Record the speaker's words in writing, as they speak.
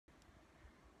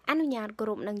អនុញ្ញាតគោ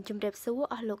រពនឹងជំរាបសួរ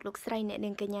អស់លោកស្រីអ្នកនា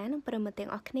ងកញ្ញានិងប្រិមត្តទាំង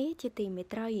អស់គ្នាជាទីមេ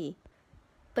ត្រី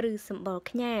ព្រឺសម្បល់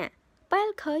ខ្ញាពេល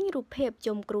ឃើញរូបភាព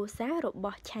ជុំគ្រួសាររប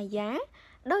ស់ឆាយា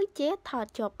ដូចជាថត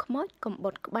ជាប់ខ្មោចកំ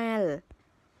បុតក្បាល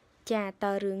ចា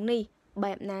តើរឿងនេះ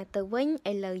បែបណាទៅវិញ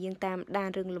ឥឡូវយើងតាមដាន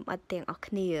រឿងលម្អិតទាំងអស់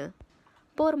គ្នា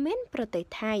ព័ត៌មានប្រទេស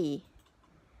ថៃ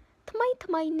ថ្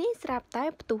មីនេះស្រាប់តែ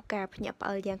ផ្ទុះការភ្ញាក់ផ្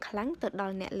អើលយ៉ាងខ្លាំងទៅដ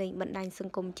ល់អ្នកលេងបណ្ដាញស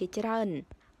ង្គមជាច្រើន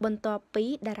បន្ទាប់ពី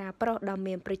តារាប្រុសដ៏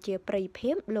មានប្រជាប្រិយ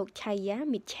ភាពលោកឆៃយ៉ា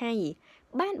មីឆៃ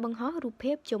បានបង្ហោះរូប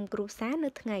ភាពជុំគ្រួសារនៅ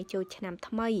ថ្ងៃចូលឆ្នាំ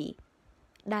ថ្មី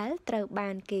ដែលត្រូវបា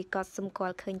នគេកត់សម្គា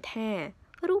ល់ឃើញថា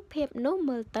រូបភាពនោះ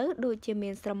មើលទៅដូចជាមា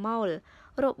នស្រមោល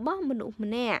របស់មនុស្ស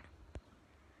ម្នាក់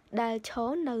ដែលឈ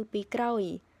រនៅពីក្រោយ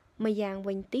ម្យ៉ាង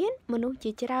វិញទៀតមនុស្ស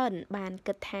ជាច្រើនបាន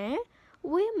គិតថា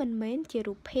វាមិនមែនជា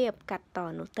រូបភាពកាត់ត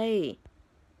នោះទេ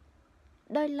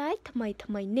ដោយឡែកថ្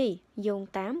មីនេះយោង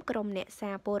តាមក្រុមអ្នក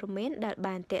សារព័ត៌មានដែល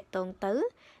បានតាក់ទងទៅ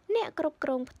អ្នកគ្រប់គ្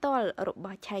រងផ្ទាល់រប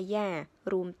ស់ឆៃយ៉ា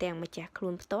រួមទាំងម្ចាស់ខ្លួ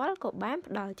នផ្ទាល់ក៏បាន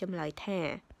ផ្ដល់ចម្លើយថា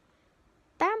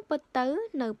តាមពិតទៅ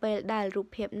នៅពេលដែលរូប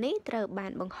ភាពនេះត្រូវបា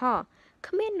នបង្ហោះ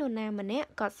គ្មាននរណាម្នាក់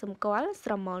កត់សម្គាល់ស្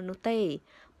រមោលនោះទេ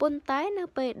ប៉ុន្តែនៅ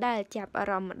ពេលដែលចាប់អា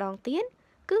រម្មណ៍ម្ដងទៀត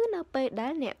គឺនៅពេលដែ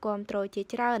លអ្នកគាំទ្រជា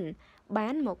ច្រើនបា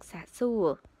នមកសាកសួរ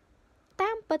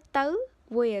តាមពិតទៅ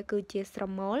វាគឺជាស្រ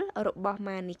មោលរបស់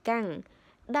ម៉ានីកាំង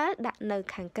ដែលដាក់នៅ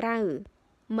ខាងក្រៅ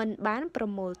មិនបានប្រ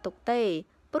មូលទុកទេ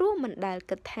ព្រោះមិនដែល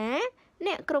គិតថា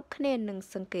អ្នកគ្រប់គ្នានឹង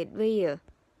សង្កេតវា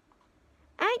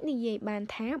អាចនិយាយបាន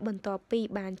ថាបន្ទាប់ពី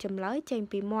បានចម្លើយចេញ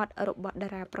ពីមាត់របស់តា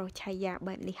រាប្រុសឆៃយ៉ា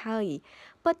បែបនេះហើយ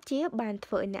ពិតជាបាន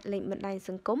ធ្វើឲ្យអ្នកលេងបណ្ដាញស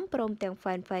ង្គមព្រមទាំងហ្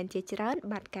វេនជាច្រើន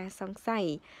បាត់ការសង្ស័យ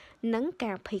និង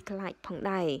ការភ័យខ្លាចផង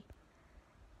ដែរ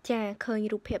ចាឃើញ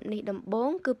រូបភាពនេះដំបូ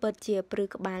ងគឺពិតជាព្រឺ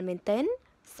ក្បាលមែនទែន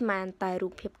ស្មានតែរូ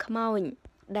បភាពខ្មោច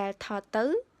ដែលថតទៅ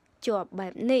ជាប់បែ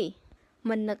បនេះ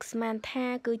មិននឹកស្មានថា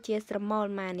គឺជាស្រមោល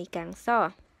ម៉ានីកាំងសោះ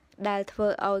ដែលធ្វើ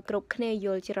ឲ្យគ្រប់គ្នាយ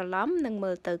ល់ច្រឡំនិង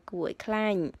មើលទៅគួរឲ្យខ្លា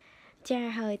ចចា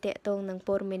ហើយតេតងនឹង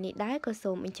ព័ត៌មាននេះដែរក៏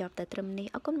សូមបញ្ចប់តែត្រឹមនេះ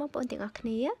អរគុណបងប្អូនទាំងអស់គ្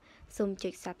នាសូមចុ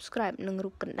ច Subscribe និងរូ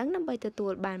បកណ្ដឹងដើម្បីទទួ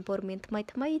លបានព័ត៌មាន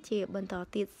ថ្មីជាបន្ត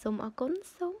ទៀតសូមអរគុណ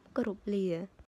សូមគោរពលា